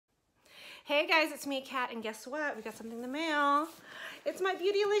Hey guys, it's me, Kat, and guess what? We got something in the mail. It's my Beautylish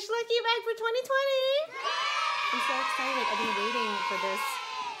Lucky bag for 2020. I'm so excited. I've been waiting for this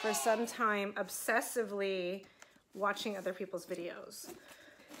for some time, obsessively watching other people's videos.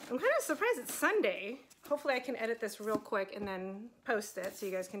 I'm kind of surprised it's Sunday. Hopefully I can edit this real quick and then post it so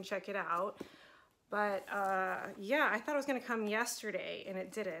you guys can check it out. But yeah, I thought it was gonna come yesterday and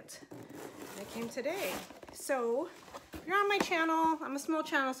it didn't. And it came today. So if you're on my channel, I'm a small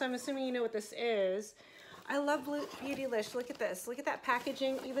channel, so I'm assuming you know what this is. I love Beautylish. Look at this. Look at that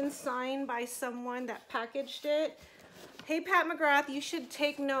packaging, even signed by someone that packaged it. Hey, Pat McGrath, you should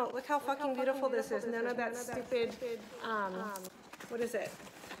take note. Look how fucking beautiful this is. None of that stupid, what is it?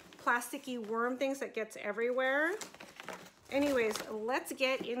 Plasticky worm things that gets everywhere. Anyways, let's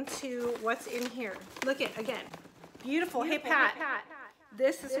get into what's in here. Look at, again, beautiful. Hey, Pat,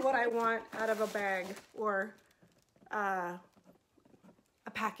 this is what I want out of a bag or a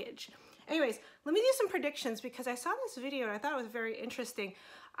package. Anyways, let me do some predictions because I saw this video and I thought it was very interesting.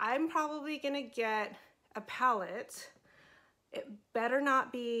 I'm probably gonna get a palette. It better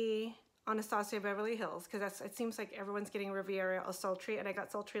not be Anastasia Beverly Hills because it seems like everyone's getting Riviera or Sultry, and I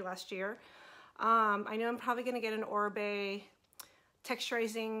got Sultry last year. I know I'm probably gonna get an Oribe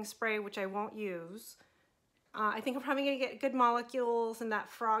texturizing spray, which I won't use. I think I'm probably gonna get Good Molecules and that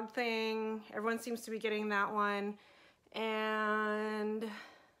frog thing. Everyone seems to be getting that one. And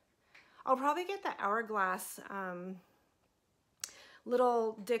I'll probably get the Hourglass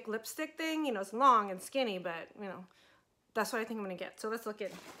little dick lipstick thing. You know, it's long and skinny, but you know, that's what I think I'm gonna get. So let's look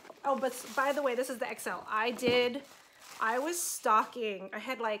at, oh, but by the way, this is the XL. I was stalking, I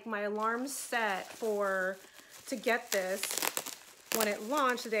had like my alarm set to get this when it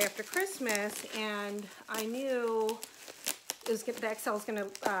launched the day after Christmas, and I knew the XL was gonna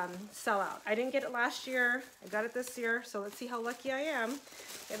sell out. I didn't get it last year, I got it this year, so let's see how lucky I am.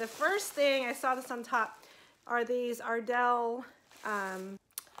 Okay, the first thing, I saw this on top, are these Ardell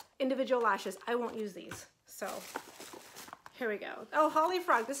individual lashes. I won't use these, so here we go. Oh, Holly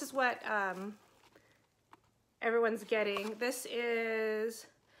Frog, this is what everyone's getting. This is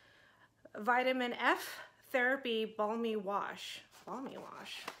Vitamin F Therapy Balmy Wash. Balmy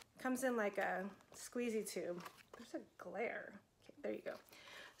Wash. Comes in like a squeezy tube. There's a glare. Okay, there you go.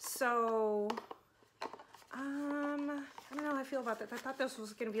 So, I don't know how I feel about that. I thought this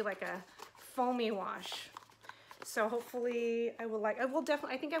was gonna be like a foamy wash. So hopefully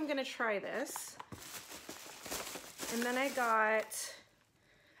I think I'm gonna try this. And then I got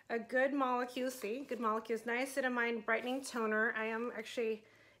a Good Molecules, see, Good Molecules Niacinamide Brightening Toner. I am actually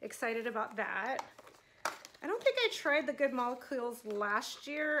excited about that. I don't think I tried the Good Molecules last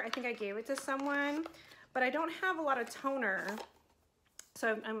year. I think I gave it to someone, but I don't have a lot of toner.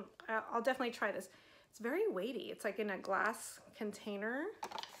 So I'll definitely try this. It's very weighty. It's like in a glass container.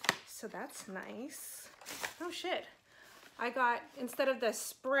 So that's nice. Oh shit. I got, instead of the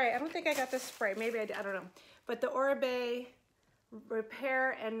spray, I don't think I got the spray. Maybe I did, I don't know. But the Oribe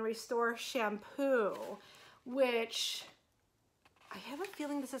Repair and Restore Shampoo, which I have a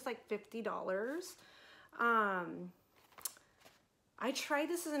feeling this is like $50. I tried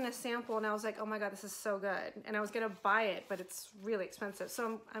this in a sample and I was like, oh my God, this is so good. And I was gonna buy it, but it's really expensive.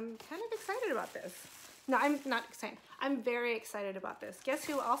 So I'm kind of excited about this. No, I'm not excited. I'm very excited about this. Guess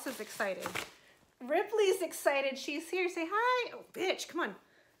who else is excited? Ripley's excited. She's here. Say hi. Oh, bitch, come on.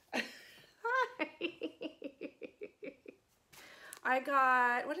 Hi. I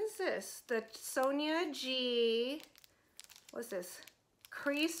got, what is this? The Sonia G, what's this?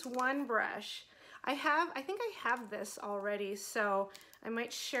 Crease One Brush. I think I have this already, so I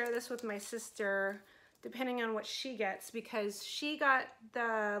might share this with my sister depending on what she gets, because she got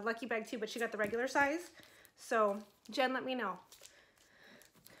the Lucky bag too, but she got the regular size. So Jen, let me know.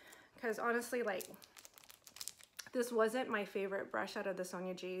 Because honestly, like, this wasn't my favorite brush out of the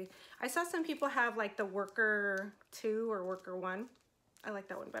Sonia G. I saw some people have like the Worker 2 or Worker 1. I like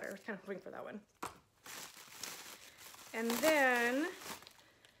that one better. I was kind of hoping for that one. And then,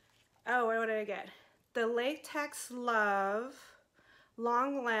 oh, what did I get? The Latex Love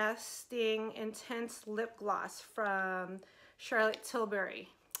Long Lasting Intense Lip Gloss from Charlotte Tilbury.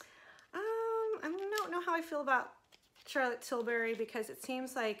 I don't know how I feel about Charlotte Tilbury because it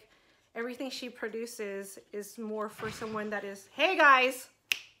seems like everything she produces is more for someone that is, hey guys,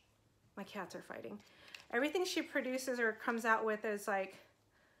 my cats are fighting. Everything she produces or comes out with is like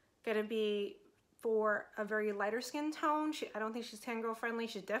gonna be for a very lighter skin tone. I don't think she's tan girl friendly.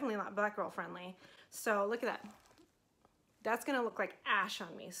 She's definitely not black girl friendly. So look at that. That's gonna look like ash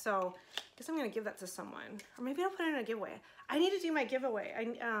on me. So I guess I'm gonna give that to someone. Or maybe I'll put it in a giveaway. I need to do my giveaway.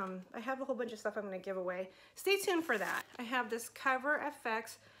 I have a whole bunch of stuff I'm gonna give away. Stay tuned for that. I have this Cover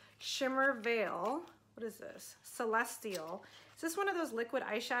FX Shimmer Veil. What is this? Celestial. Is this one of those liquid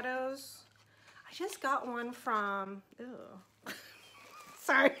eyeshadows? I just got one from, ew.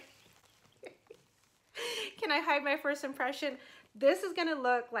 Sorry. Can I hide my first impression? This is gonna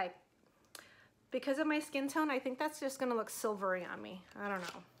look like, because of my skin tone, I think that's just gonna look silvery on me. I don't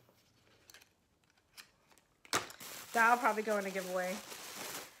know. That'll probably go in a giveaway.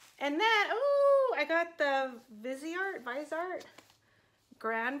 And then, ooh, I got the Vizart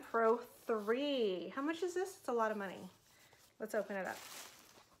Grand Pro 3. How much is this? It's a lot of money. Let's open it up.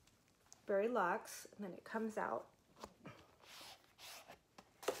 Very luxe, and then it comes out.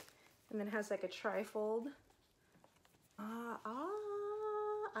 And then it has like a trifold.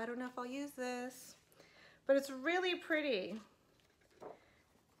 I don't know if I'll use this, but it's really pretty.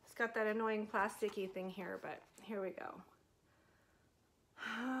 It's got that annoying plasticky thing here, but here we go.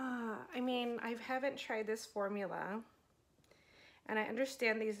 I mean, I haven't tried this formula, and I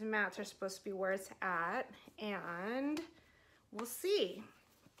understand these mattes are supposed to be where it's at, and we'll see.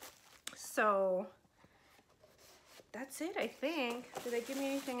 So that's it, I think. Did they give me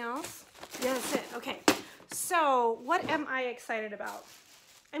anything else? Yeah, that's it. Okay. So what am I excited about?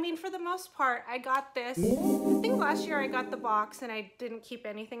 I mean, for the most part, I got this. I think last year I got the box and I didn't keep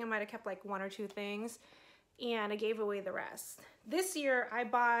anything. I might have kept like 1 or 2 things and I gave away the rest. This year I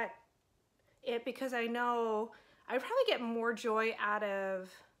bought it because I know I'd probably get more joy out of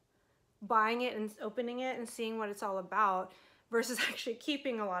buying it and opening it and seeing what it's all about versus actually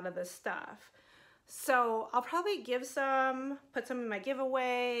keeping a lot of this stuff. So I'll probably give some, put some in my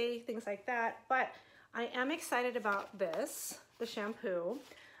giveaway, things like that. But I am excited about this, the shampoo.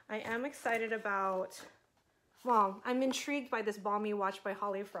 I am excited about, well, I'm intrigued by this Balmy Watch by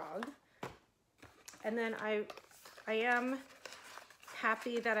Holly Frog. And then I am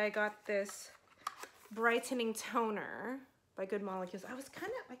happy that I got this brightening toner by Good Molecules. I was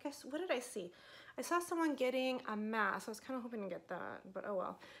kind of, I guess, what did I see? I saw someone getting a mask. I was kind of hoping to get that, but oh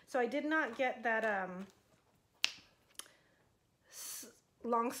well. So I did not get that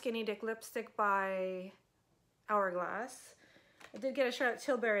long skinny dick lipstick by Hourglass. I did get a Charlotte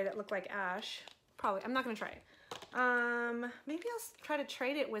Tilbury that looked like ash. Probably, I'm not gonna try it. Maybe I'll try to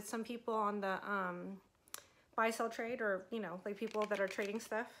trade it with some people on the buy sell trade, or you know, like people that are trading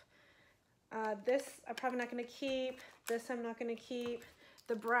stuff. This I'm probably not gonna keep. This I'm not gonna keep.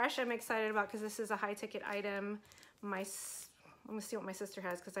 The brush I'm excited about because this is a high ticket item. I'm gonna see what my sister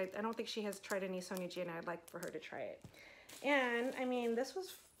has because I don't think she has tried any Sonia G, and I'd like for her to try it. And I mean, this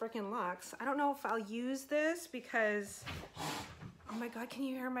was freaking luxe. I don't know if I'll use this because, oh my God, can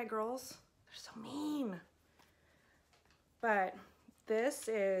you hear my girls? They're so mean. But this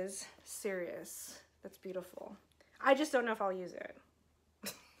is serious. That's beautiful. I just don't know if I'll use it.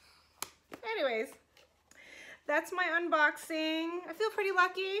 Anyways, that's my unboxing. I feel pretty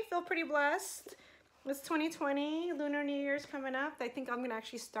lucky, feel pretty blessed. It's 2020, Lunar New Year's coming up. I think I'm gonna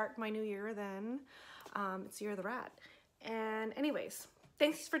actually start my new year then. It's Year of the Rat. And anyways,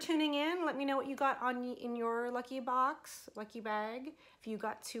 thanks for tuning in. Let me know what you got in your lucky box, lucky bag, if you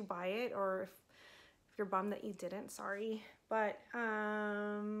got to buy it, or if you're bummed that you didn't, sorry. But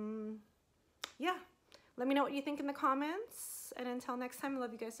yeah, let me know what you think in the comments. And until next time, I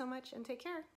love you guys so much and take care.